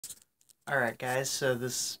Alright, guys, so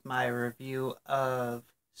this is my review of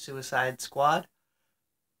Suicide Squad.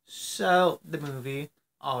 So, the movie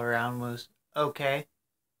all around was okay.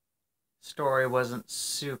 Story wasn't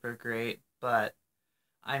super great, but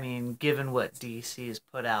I mean, given what DC has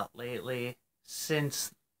put out lately,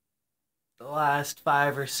 since the last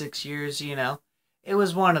 5 or 6 years, it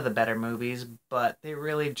was one of the better movies, but they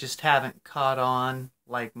really just haven't caught on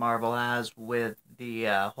like Marvel has with the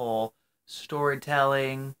whole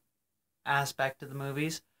storytelling aspect of the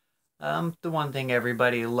movies. The one thing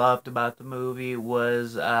everybody loved about the movie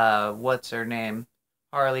was what's her name?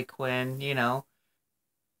 Harley Quinn,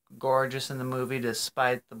 gorgeous in the movie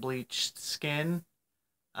despite the bleached skin.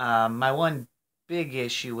 My one big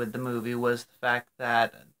issue with the movie was the fact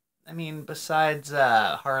that, I mean, besides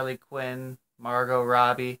Harley Quinn, Margot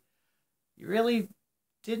Robbie, you really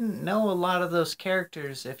didn't know a lot of those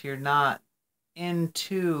characters if you're not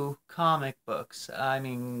into comic books. I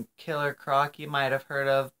mean, Killer Croc you might have heard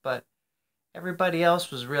of, but everybody else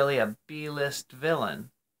was really a B-list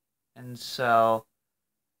villain. And so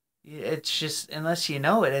it's just, unless you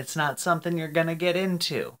know it, it's not something you're going to get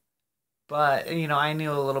into. But, I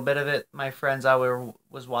knew a little bit of it. My friends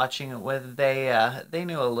was watching it with, they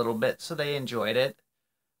knew a little bit, so they enjoyed it.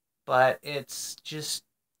 But it's just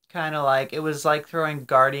kind of like, it was like throwing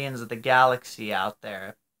Guardians of the Galaxy out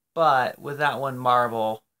there. But with that one,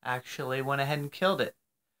 Marvel actually went ahead and killed it.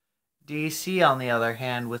 DC, on the other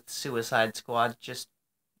hand, with Suicide Squad, just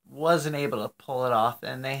wasn't able to pull it off,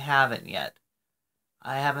 and they haven't yet.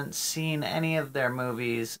 I haven't seen any of their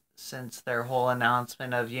movies since their whole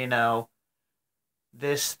announcement of,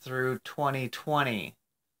 this through 2020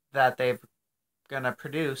 that they've gonna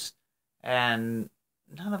produce, and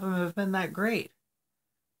none of them have been that great.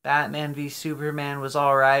 Batman v Superman was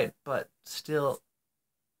alright, but still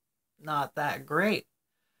not that great.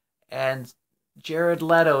 And Jared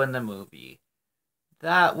Leto in the movie,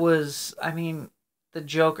 that was, I mean, the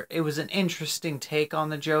Joker, it was an interesting take on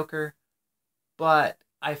the Joker, but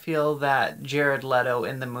I feel that Jared Leto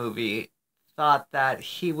in the movie thought that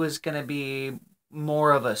he was going to be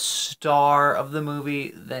more of a star of the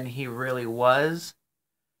movie than he really was.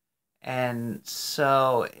 And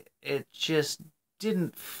so it just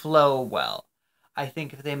didn't flow well. I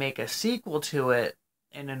think if they make a sequel to it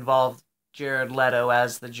and involve Jared Leto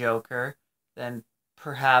as the Joker, then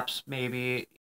perhaps maybe